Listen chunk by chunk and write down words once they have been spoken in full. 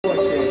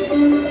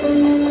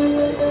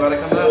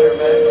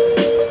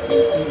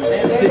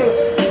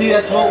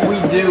what we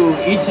do.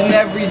 Each and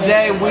every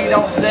day we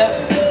don't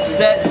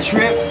set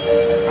trip.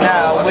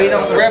 Nah, we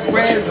don't rep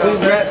red, don't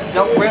rep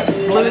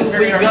blue.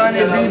 We gonna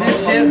do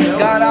this shit, we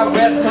gonna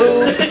rep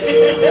who?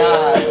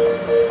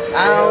 Nah,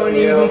 I don't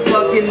even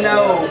fucking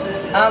know.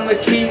 I'ma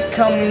keep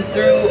coming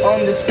through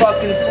on this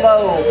fucking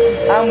flow.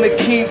 I'ma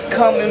keep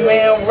coming,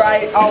 man,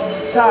 right off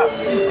the top.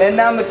 And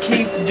I'ma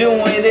keep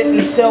doing it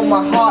until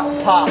my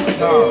heart pops.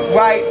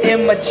 Right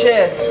in my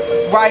chest,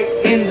 right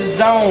in the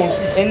zone.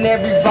 And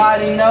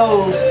everybody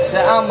knows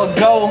that I'ma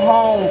go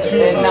home.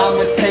 And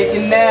I'ma take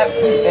a nap,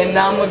 and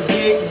I'ma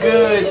get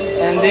good.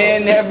 And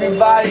then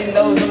everybody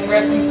knows I'm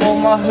repping for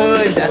my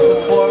hood. That's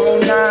a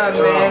 409,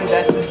 man,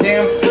 that's a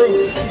damn fruit.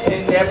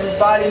 And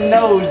everybody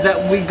knows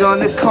that we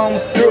gonna come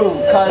through.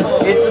 Cause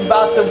it's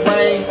about to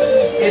rain,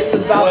 it's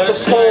about to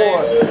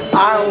pour.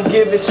 I don't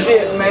give a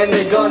shit, man,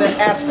 they're gonna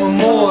ask for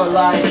more.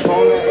 Like,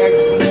 gonna ask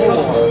for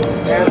more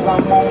as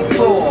I'm on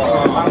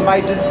tour. I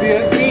might just be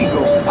an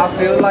eagle, I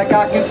feel like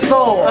I can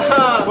soar.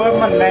 But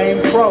my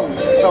name Crow,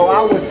 so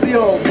I was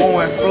still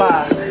born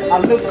fly. I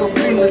look up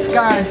in the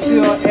sky and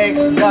still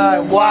ask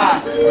God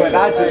why. But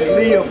I just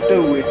live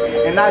through it,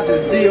 and I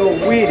just deal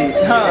with it.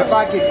 If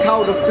I get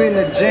caught up in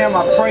the jam,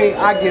 I pray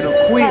I get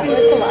acquitted.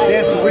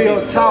 That's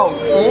real talk,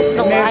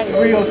 and that's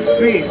real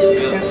spit.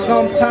 And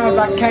sometimes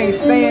I can't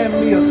stand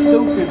me a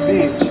stupid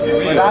bitch.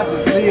 But I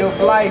just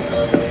live life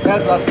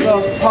as I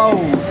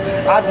suppose.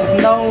 I just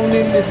known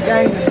in this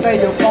game to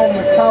stay up on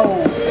my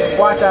toes.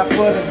 Watch out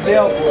for the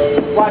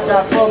devil, watch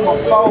out for my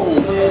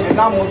foes. And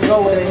I'ma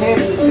go to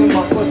heaven till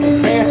my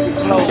fucking casket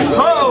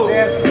close.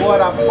 That's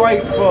what I pray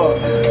for,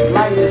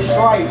 lightning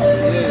strike.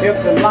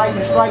 If the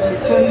lightning strike me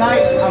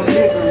tonight, I'm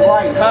living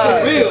right.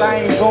 Cause I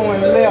ain't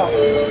going left.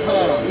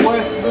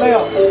 What's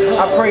left?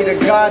 I pray to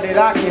God that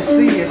I can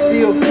see and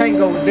still can't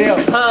go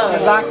deaf.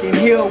 Cause I can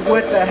hear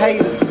what the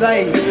haters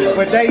say,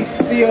 but they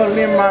still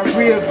in my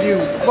rear view.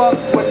 Fuck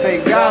what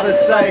they gotta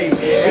say.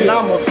 And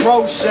I'm a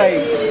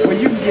crochet when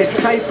you can get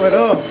tapered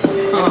up.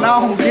 And I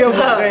don't give a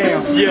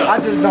damn. I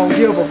just don't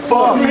give a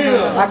fuck.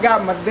 I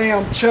got my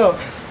damn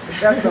Chucks.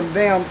 That's them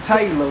damn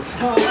Taylors.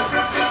 Man,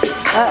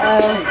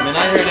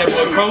 I heard that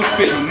boy Crow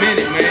spit in a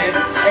minute, man.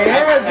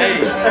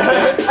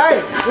 Hey,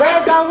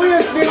 last time we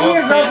was spitting,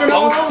 we was up in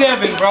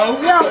 07, bro.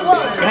 Yeah,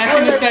 what? Back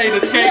in the day, the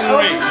skating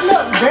rink.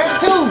 Look, that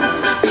too.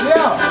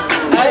 Yeah.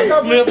 Hey,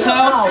 flip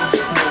house.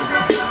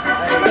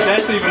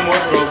 That's even more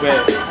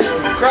throwback.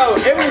 Crow,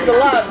 it means a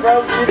lot,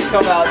 bro, for you to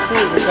come out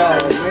too,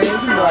 because, man,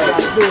 you know I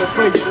gotta do it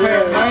for you,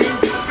 man.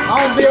 I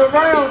don't be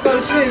around, so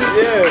shit.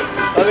 Yeah,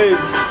 I mean,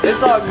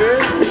 it's all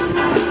good.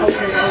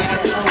 Okay.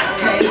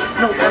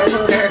 No time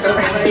for that to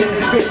play.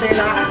 But then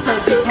I told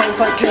these hoes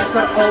like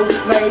cancer, oh,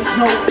 lay.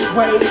 No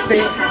way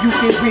that you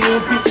can win,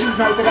 bitch. You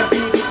know that I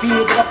did it,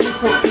 that I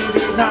flip up in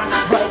it, not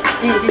write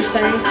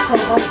anything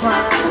from a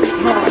rhyme.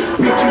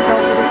 Bitch, you know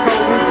that it's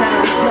going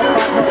down. Yep,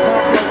 I know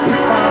my flow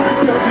is fine.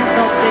 Yo, you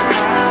know that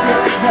I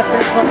get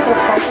nothing but the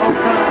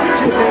 409.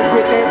 Chillin'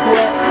 with that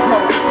boy,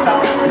 Crow.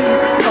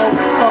 Southeast, so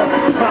cold.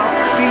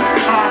 Mouthpiece,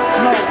 I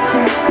know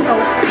beat so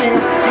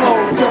damn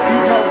cold. Yep, you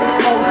know it's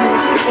closing,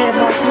 and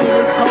my skin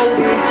is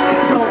golden.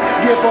 Don't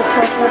give a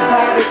fuck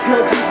about it,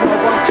 cause you know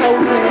I'm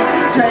chosen.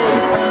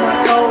 J's on my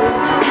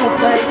toes, don't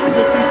play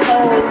with these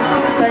hoes.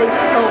 Stay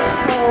so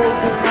cold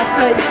when I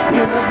stay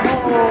in the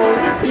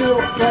mode. Feel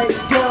like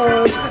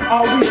guns,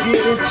 always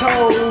getting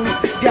chose.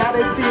 Got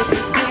a dick,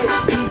 bitch,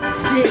 eat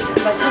dick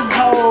like some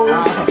hoes.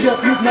 Yep,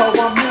 you know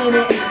I'm in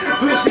it,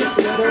 push it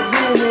to the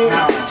limit.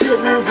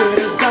 Chillin'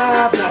 with a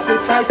vibe, not the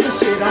type of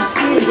shit I'm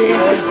spending.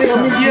 Tell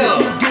me if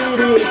you get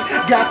it,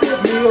 got the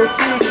meal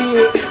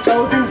ticket.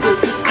 Told you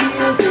with the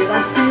skill that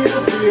I'm still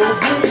real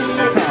with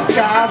it.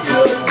 Sky's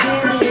the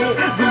limit,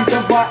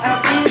 reason why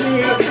I'm in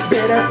it.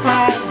 Better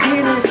find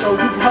Guinness, so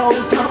you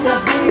hoes I'ma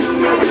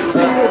win it.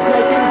 Still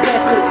breaking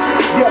records,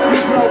 yep,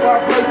 you know I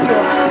break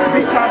up.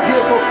 Bitch, I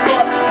give a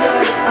fuck,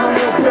 cause I'm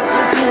a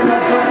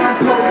representative, but I'm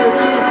colder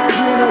than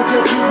winner.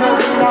 Yep, you know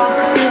that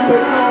I'm in the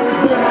zone,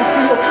 when I'm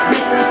still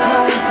ripping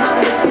cone.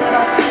 Can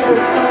I spit a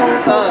song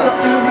over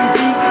any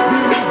beat,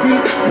 any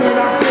beats, when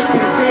I'm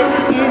ripping bit.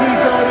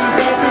 Anybody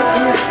rapping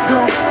is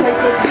gon'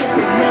 take a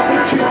listen, never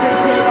tripping,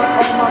 but I'm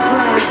on my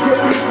grind. Yep,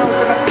 you know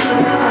that I spit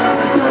it fine.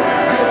 Give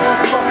a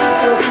fuck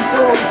to these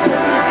hoes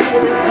just to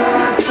get it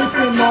blind.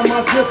 Tripping on my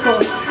zipper,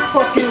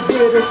 fucking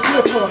with a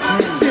stripper,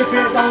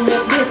 sipping on the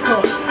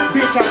liquor.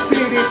 Bitch, I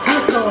spit it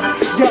quicker.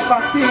 Yup, I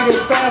spit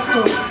it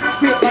faster.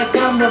 Spit like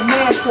I'm the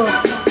master.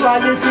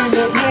 Flyer than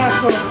the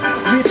NASA.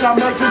 Bitch, I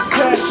might just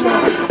crash her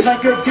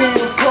like a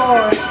damn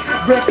car.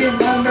 Wrecking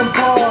on them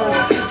bars.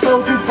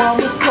 Told you I'm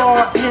a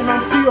star, and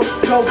I'm still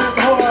going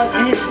hard.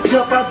 And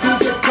yup, I do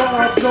the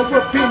cards. Go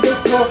up in the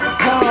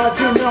garage,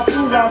 and I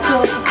pull out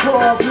the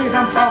car. When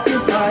I'm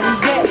talking body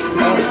that,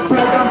 man,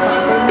 bro, I'm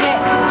buying that.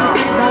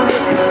 Sipping on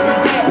it,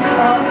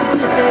 cognac.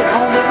 Sipping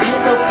on it,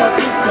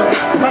 motherfucking so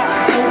rock.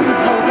 Told you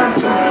hoes I'm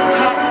too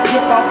hot.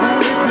 Yep, I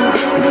wanna do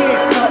the head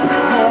cut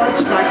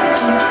large like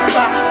 2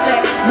 box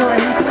stack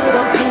money to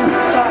the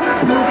rooftop.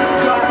 Roof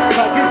rock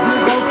like it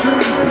grew on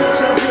trees.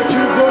 Bitch, I bet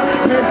you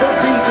remember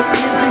me, the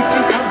MVP.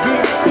 I'm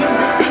getting in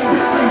the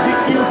industry.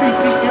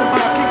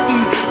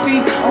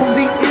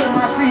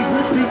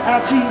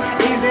 G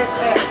in that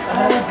pack.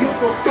 I don't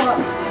give a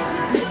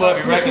fuck.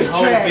 Boy, be wrecking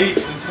whole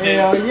beats and shit.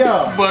 Hell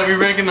yeah. Boy, be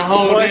wrecking the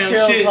whole Boy damn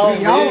kills shit. whole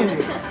He own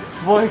beats.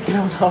 it. Boy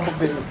kills whole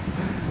beat.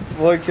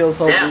 Boy kills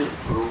whole beat.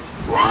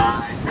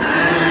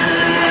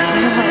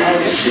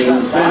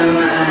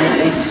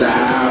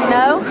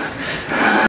 No?